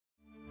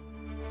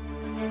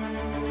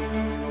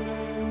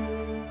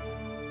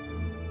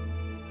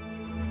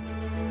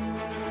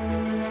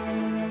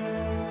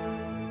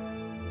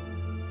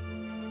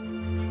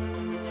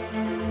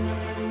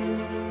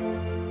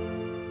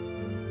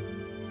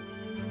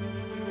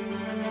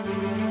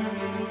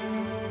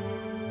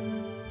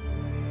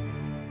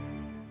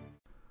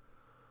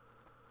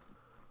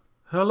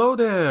Hello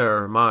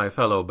there, my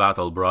fellow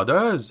battle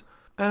brothers,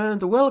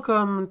 and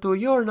welcome to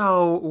your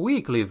now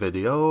weekly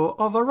video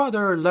of a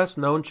rather less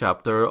known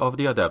chapter of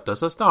the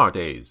Adeptus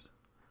Astartes.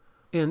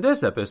 In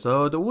this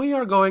episode, we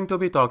are going to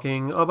be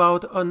talking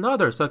about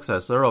another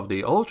successor of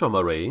the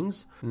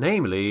Ultramarines,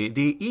 namely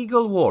the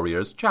Eagle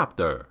Warriors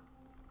chapter.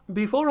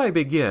 Before I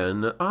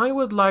begin, I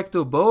would like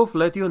to both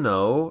let you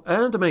know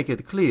and make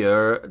it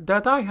clear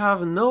that I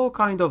have no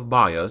kind of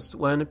bias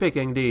when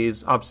picking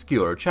these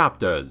obscure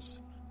chapters,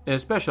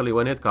 especially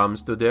when it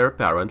comes to their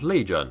parent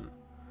legion.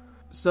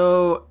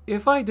 So,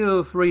 if I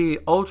do 3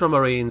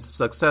 Ultramarines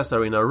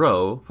successor in a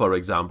row, for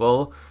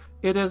example,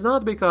 it is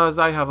not because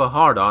I have a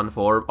hard-on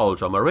for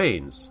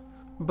Ultramarines,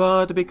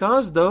 but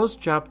because those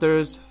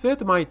chapters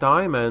fit my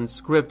time and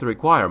script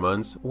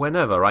requirements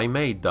whenever I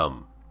made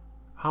them.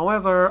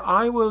 However,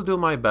 I will do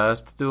my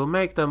best to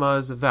make them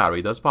as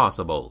varied as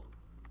possible.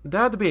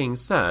 That being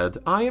said,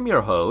 I am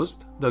your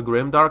host, the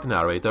Grimdark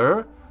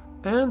Narrator,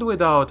 and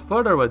without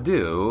further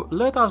ado,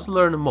 let us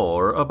learn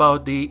more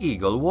about the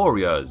Eagle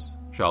Warriors,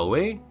 shall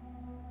we?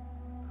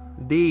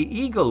 The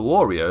Eagle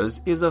Warriors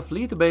is a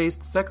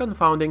fleet-based second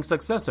founding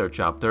successor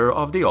chapter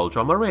of the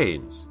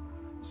Ultramarines.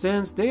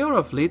 Since they are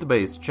a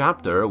fleet-based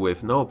chapter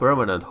with no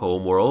permanent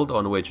homeworld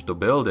on which to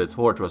build its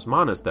fortress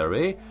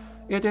monastery,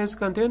 it is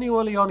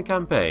continually on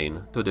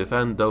campaign to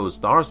defend those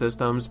star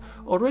systems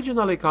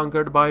originally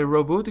conquered by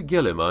Robert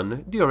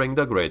Guilliman during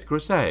the Great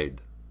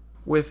Crusade.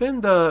 Within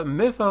the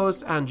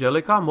Mythos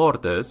Angelica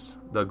Mortis,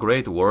 the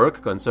great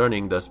work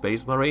concerning the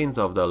Space Marines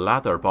of the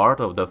latter part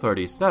of the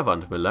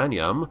 37th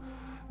millennium,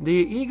 the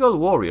Eagle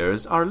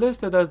Warriors are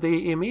listed as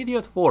the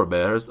immediate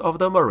forebears of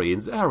the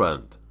Marines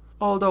Errant,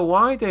 although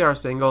why they are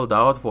singled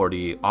out for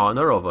the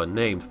honor of a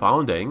named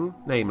founding,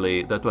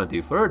 namely the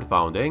 23rd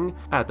founding,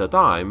 at the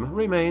time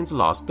remains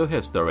lost to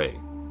history.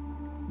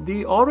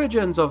 The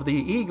origins of the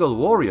Eagle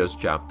Warriors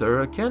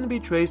chapter can be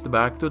traced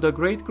back to the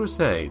Great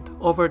Crusade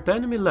over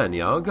 10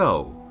 millennia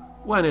ago,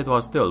 when it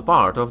was still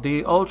part of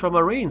the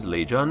Ultramarines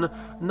Legion,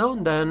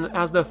 known then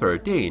as the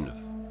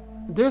 13th.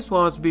 This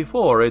was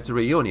before its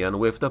reunion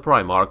with the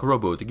Primarch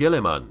Robert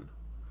Guilliman.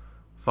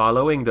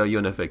 Following the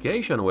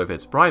unification with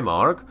its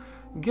Primarch,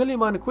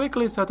 Guilliman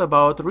quickly set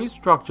about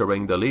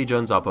restructuring the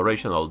Legion's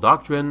operational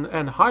doctrine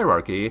and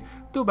hierarchy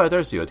to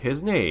better suit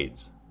his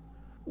needs.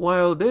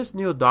 While this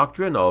new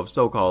doctrine of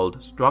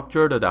so-called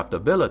structured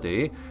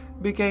adaptability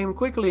became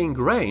quickly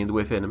ingrained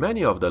within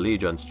many of the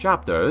Legion's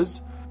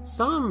chapters,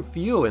 some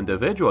few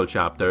individual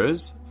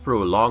chapters,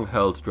 through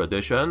long-held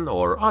tradition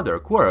or other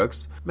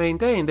quirks,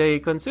 maintained a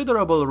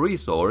considerable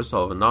resource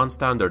of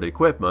non-standard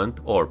equipment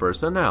or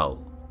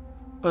personnel.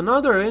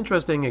 Another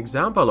interesting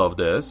example of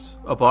this,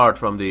 apart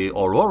from the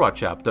Aurora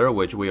chapter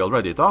which we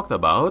already talked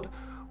about,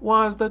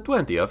 was the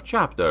 20th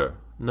chapter,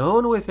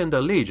 known within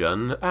the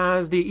Legion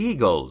as the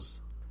Eagles.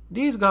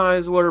 These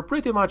guys were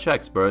pretty much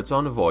experts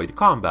on void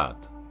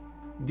combat.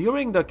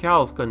 During the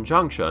Calf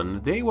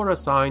conjunction, they were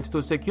assigned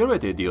to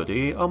security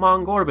duty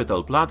among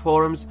orbital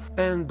platforms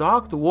and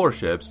docked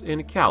warships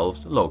in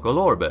Calf's local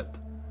orbit.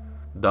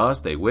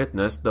 Thus they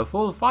witnessed the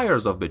full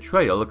fires of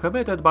betrayal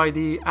committed by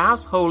the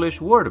assholish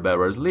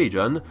Wordbearers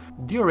Legion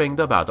during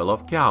the Battle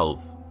of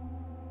Calf.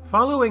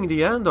 Following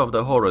the end of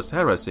the Horus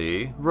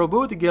Heresy,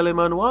 Robert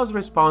Guilliman was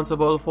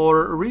responsible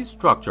for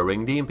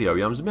restructuring the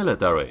Imperium's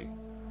military.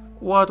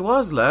 What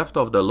was left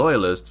of the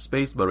Loyalist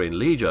Space Marine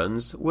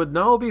legions would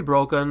now be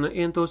broken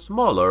into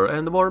smaller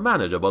and more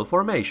manageable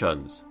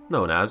formations,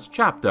 known as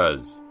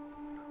chapters.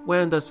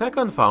 When the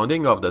second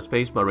founding of the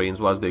Space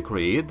Marines was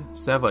decreed,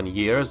 7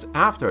 years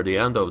after the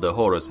end of the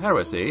Horus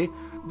Heresy,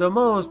 the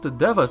most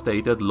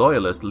devastated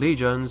Loyalist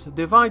legions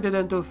divided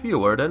into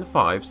fewer than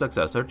 5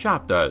 successor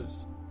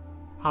chapters.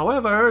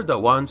 However, the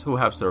ones who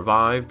have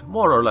survived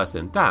more or less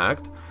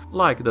intact,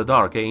 like the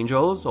Dark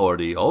Angels or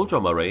the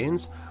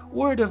Ultramarines,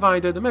 were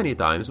divided many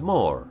times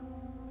more.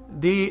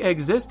 The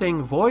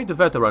existing Void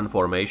veteran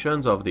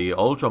formations of the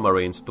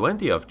Ultramarines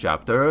 20th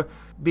chapter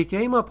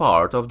became a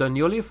part of the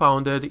newly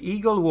founded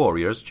Eagle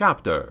Warriors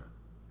chapter.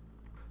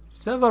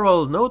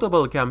 Several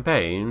notable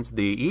campaigns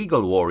the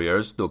Eagle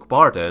Warriors took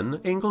part in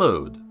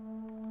include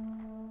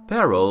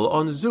Peril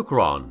on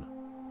Zukron.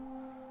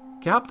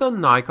 Captain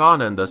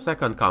Nikon and the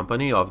Second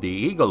Company of the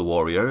Eagle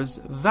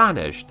Warriors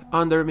vanished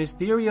under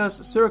mysterious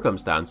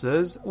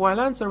circumstances while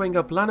answering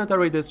a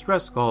planetary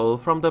distress call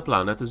from the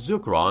planet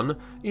Zukron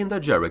in the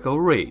Jericho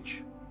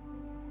Reach.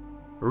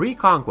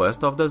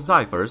 Reconquest of the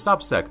Zephyr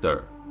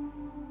subsector.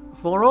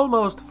 For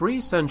almost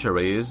 3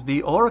 centuries,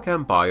 the Orc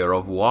Empire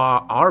of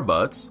Wa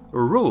Arbuts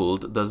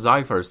ruled the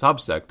Zephyr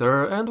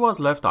subsector and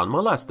was left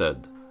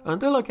unmolested,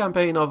 until a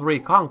campaign of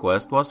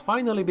reconquest was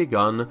finally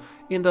begun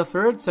in the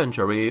 3rd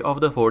century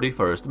of the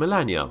 41st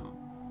millennium.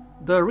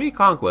 The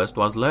reconquest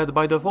was led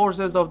by the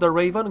forces of the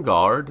Raven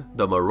Guard,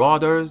 the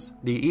Marauders,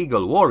 the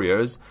Eagle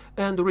Warriors,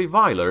 and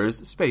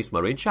Revilers Space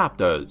Marine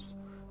chapters,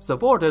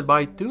 supported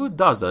by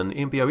 24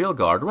 Imperial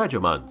Guard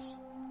regiments.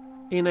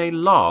 In a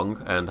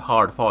long and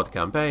hard-fought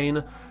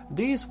campaign,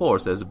 these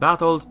forces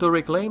battled to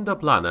reclaim the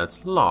planets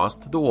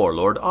lost to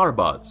Warlord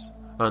Arbuts,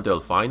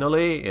 until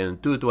finally, in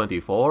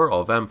 224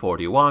 of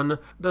M41,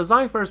 the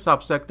Zephyr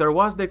subsector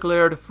was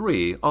declared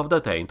free of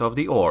the taint of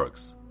the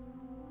Orcs.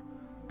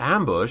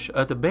 Ambush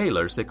at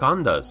Baylor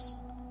Secundus.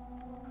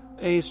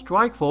 A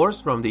strike force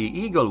from the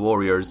Eagle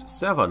Warriors'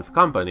 7th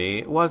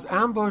Company was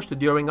ambushed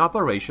during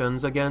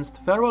operations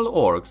against feral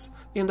orcs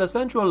in the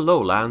central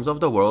lowlands of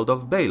the world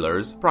of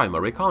Baylor's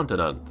primary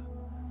continent.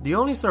 The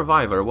only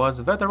survivor was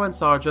veteran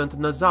Sergeant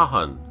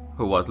Nazahan,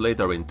 who was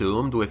later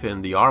entombed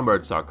within the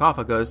armored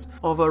sarcophagus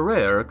of a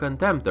rare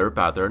Contemptor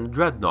pattern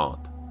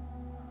dreadnought.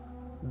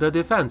 The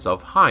defense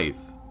of Hythe.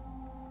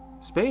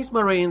 Space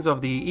Marines of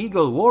the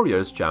Eagle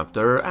Warriors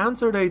chapter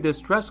answered a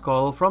distress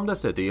call from the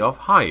city of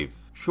Hythe,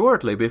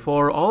 shortly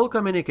before all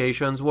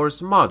communications were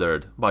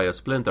smothered by a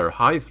splinter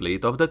Hive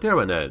fleet of the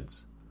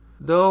Tyranids.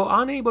 Though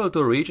unable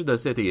to reach the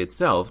city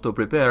itself to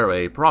prepare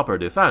a proper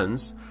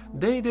defense,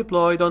 they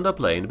deployed on the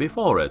plain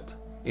before it,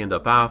 in the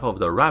path of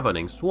the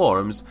ravening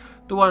swarms,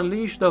 to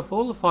unleash the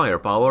full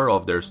firepower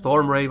of their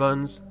Storm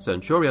Ravens,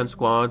 Centurion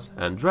squads,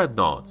 and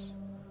Dreadnoughts.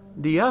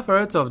 The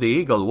efforts of the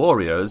Eagle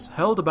Warriors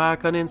held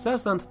back an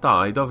incessant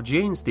tide of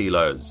Gene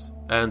Stealers,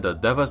 and the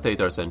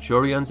Devastator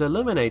Centurions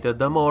eliminated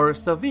the more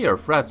severe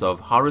threats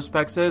of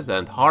Haruspexes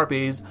and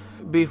Harpies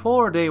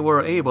before they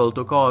were able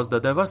to cause the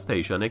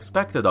devastation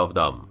expected of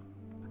them.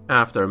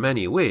 After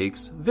many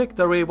weeks,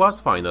 victory was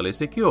finally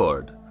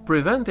secured,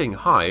 preventing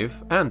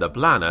Hythe and the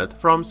planet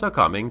from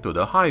succumbing to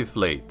the Hive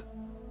fleet.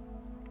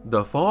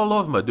 The Fall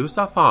of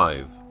Medusa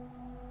V.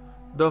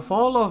 The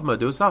Fall of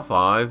Medusa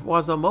V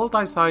was a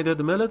multi-sided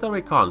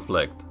military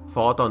conflict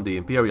fought on the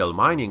Imperial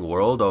mining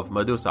world of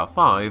Medusa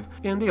V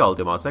in the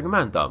Ultima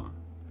Segmentum.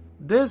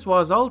 This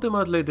was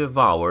ultimately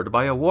devoured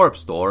by a warp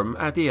storm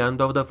at the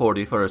end of the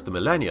 41st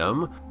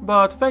millennium,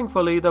 but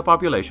thankfully the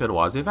population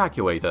was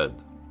evacuated.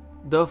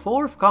 The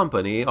 4th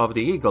Company of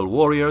the Eagle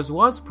Warriors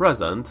was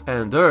present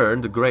and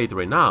earned great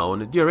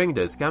renown during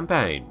this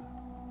campaign.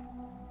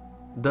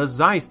 The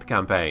Zeist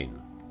Campaign.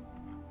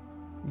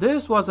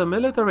 This was a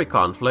military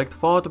conflict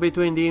fought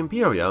between the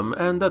Imperium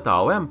and the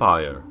Tau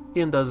Empire,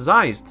 in the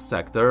Zeist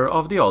sector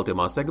of the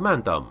Ultima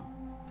Segmentum.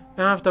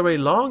 After a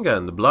long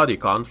and bloody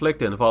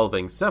conflict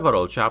involving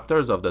several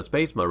chapters of the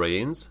Space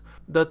Marines,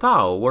 the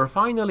Tau were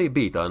finally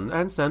beaten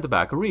and sent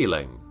back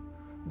reeling.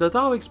 The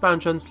Tau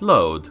expansion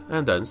slowed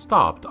and then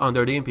stopped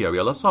under the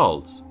Imperial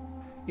assaults.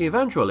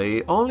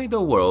 Eventually, only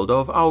the world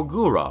of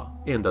Augura,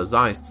 in the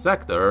Zeist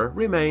sector,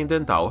 remained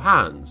in Tau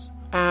hands,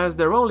 as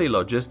their only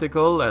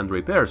logistical and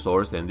repair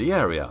source in the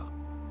area.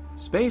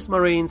 Space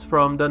Marines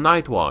from the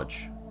Night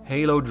Watch,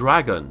 Halo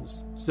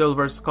Dragons,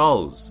 Silver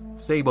Skulls,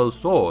 Sable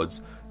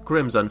Swords,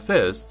 Crimson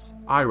Fists,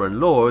 Iron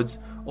Lords,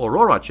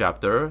 Aurora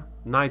Chapter,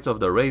 Knights of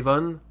the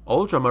Raven,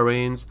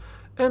 Ultramarines,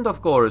 and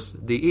of course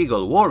the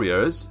Eagle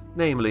Warriors,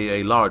 namely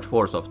a large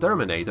force of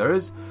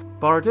Terminators,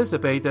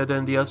 participated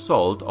in the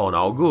assault on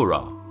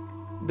Augura.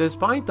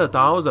 Despite the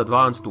Tau's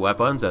advanced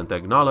weapons and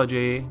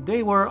technology,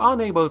 they were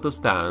unable to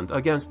stand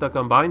against the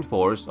combined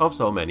force of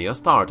so many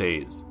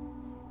Astartes.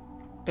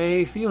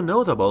 A few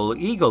notable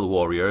Eagle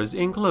Warriors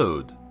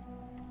include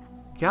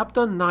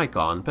Captain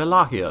Nikon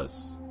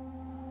Pelagius.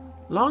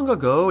 Long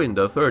ago in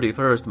the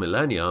 31st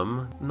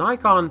millennium,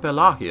 Nikon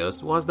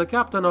Pelagius was the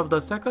captain of the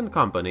 2nd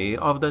Company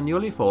of the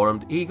newly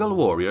formed Eagle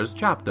Warriors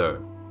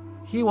chapter.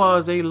 He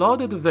was a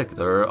lauded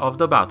victor of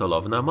the Battle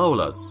of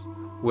Namolus,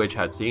 which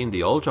had seen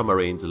the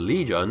Ultramarines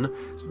Legion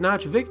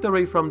snatch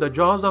victory from the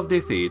jaws of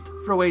defeat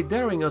through a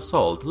daring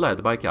assault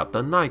led by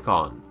Captain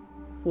Nikon.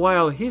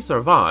 While he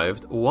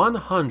survived,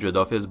 100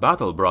 of his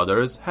battle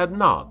brothers had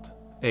not,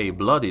 a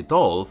bloody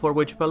toll for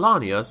which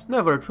Pelanius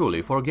never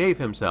truly forgave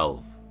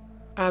himself.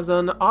 As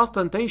an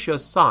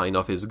ostentatious sign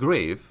of his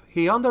grief,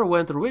 he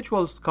underwent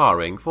ritual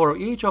scarring for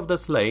each of the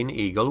slain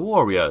Eagle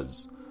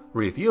Warriors,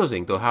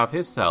 refusing to have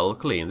his cell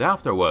cleaned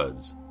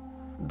afterwards.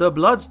 The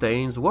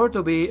bloodstains were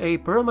to be a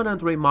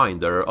permanent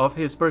reminder of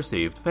his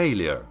perceived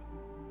failure.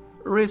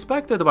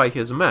 Respected by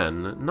his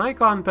men,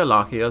 Nikon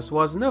Pelagius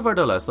was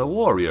nevertheless a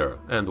warrior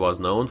and was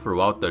known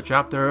throughout the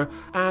chapter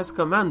as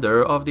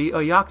commander of the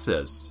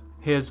Ajaxis,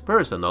 his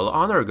personal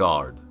honor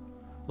guard.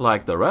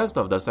 Like the rest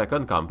of the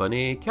 2nd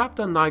Company,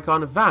 Captain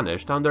Nikon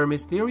vanished under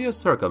mysterious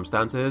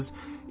circumstances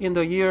in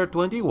the year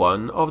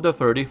 21 of the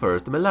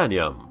 31st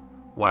millennium,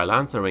 while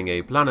answering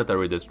a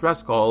planetary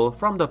distress call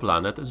from the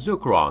planet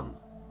Zukron.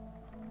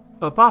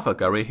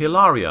 Apothecary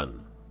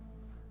Hilarion.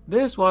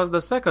 This was the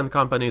 2nd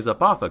Company's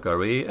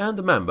apothecary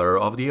and member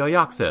of the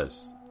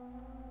Ajaxis.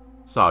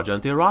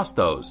 Sergeant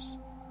Erastos,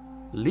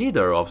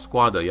 leader of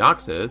Squad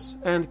Ajaxis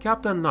and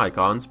Captain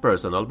Nikon's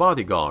personal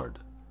bodyguard.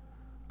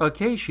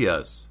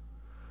 Acacius,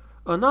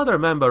 another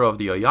member of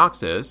the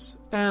Ajaxis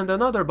and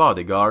another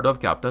bodyguard of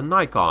Captain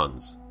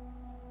Nikon's.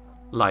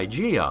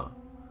 Ligeia,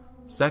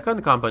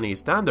 2nd Company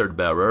standard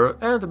bearer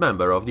and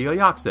member of the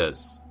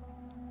Ajaxis.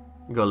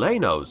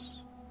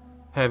 Galenos,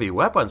 heavy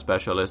weapon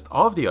specialist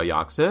of the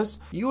Ajaxis,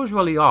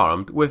 usually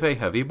armed with a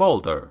heavy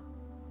bolter.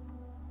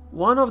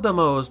 One of the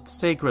most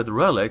sacred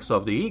relics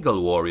of the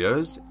Eagle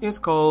Warriors is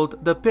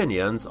called the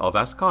Pinions of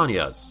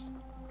Ascanius.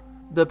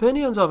 The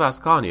Pinions of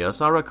Ascanius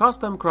are a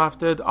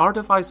custom-crafted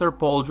artificer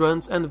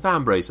pauldrons and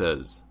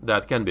vambraces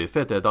that can be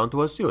fitted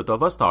onto a suit of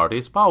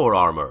Astartes power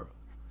armor.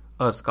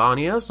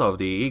 Ascanius of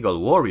the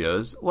Eagle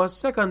Warriors was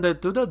seconded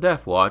to the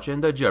Death Watch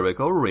in the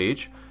Jericho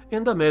Reach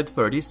in the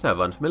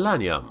mid-37th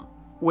millennium,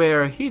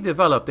 where he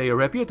developed a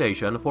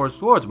reputation for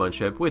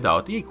swordsmanship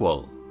without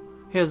equal.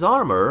 His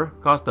armor,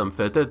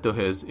 custom-fitted to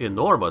his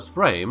enormous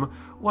frame,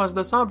 was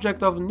the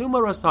subject of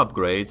numerous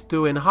upgrades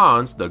to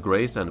enhance the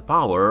grace and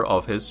power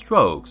of his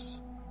strokes.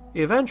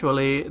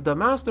 Eventually, the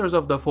masters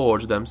of the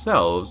forge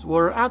themselves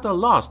were at a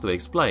loss to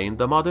explain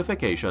the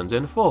modifications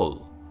in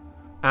full.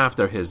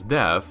 After his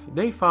death,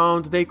 they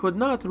found they could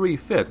not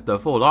refit the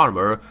full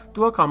armor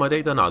to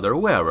accommodate another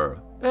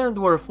wearer, and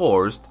were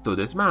forced to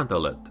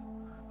dismantle it.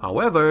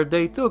 However,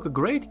 they took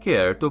great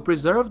care to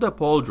preserve the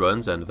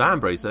pauldrons and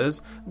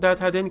vambraces that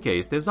had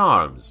encased his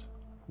arms.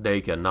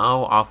 They can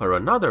now offer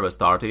another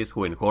Astartes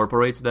who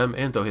incorporates them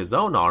into his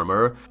own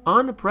armor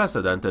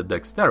unprecedented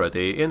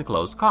dexterity in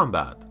close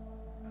combat.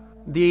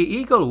 The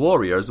Eagle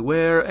Warriors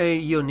wear a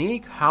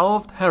unique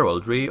halved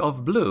heraldry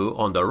of blue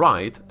on the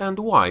right and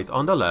white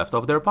on the left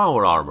of their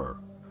power armor.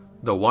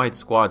 The white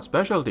squad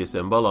specialty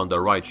symbol on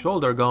the right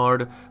shoulder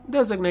guard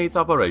designates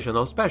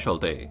operational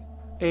specialty.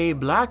 A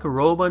black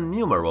Roman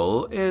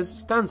numeral is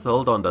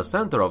stenciled on the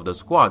center of the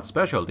squad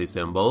specialty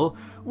symbol,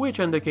 which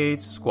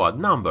indicates squad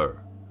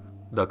number.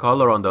 The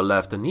color on the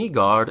left knee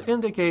guard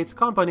indicates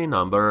company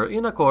number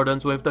in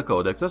accordance with the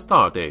Codex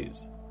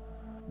Astartes.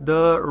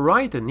 The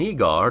right knee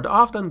guard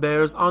often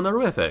bears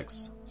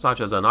honorifics, such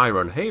as an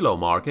iron halo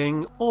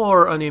marking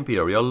or an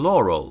imperial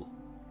laurel.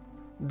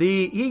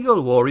 The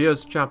Eagle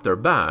Warriors chapter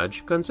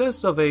badge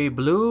consists of a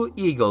blue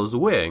eagle's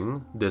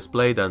wing,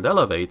 displayed and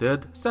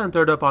elevated,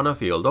 centered upon a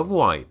field of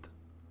white.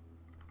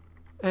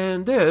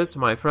 And this,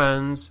 my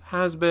friends,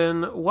 has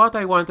been what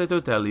I wanted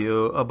to tell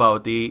you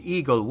about the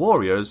Eagle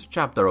Warriors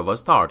chapter of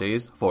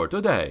Astartes for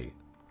today.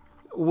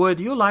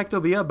 Would you like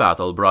to be a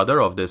battle brother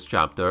of this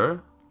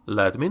chapter?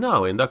 Let me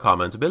know in the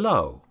comments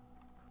below.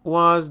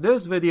 Was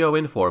this video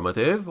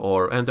informative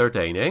or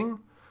entertaining?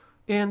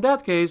 In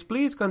that case,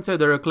 please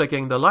consider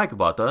clicking the like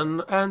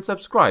button and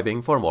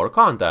subscribing for more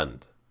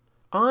content.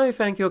 I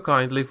thank you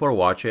kindly for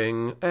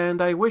watching,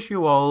 and I wish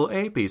you all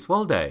a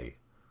peaceful day.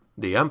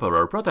 The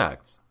Emperor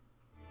protects.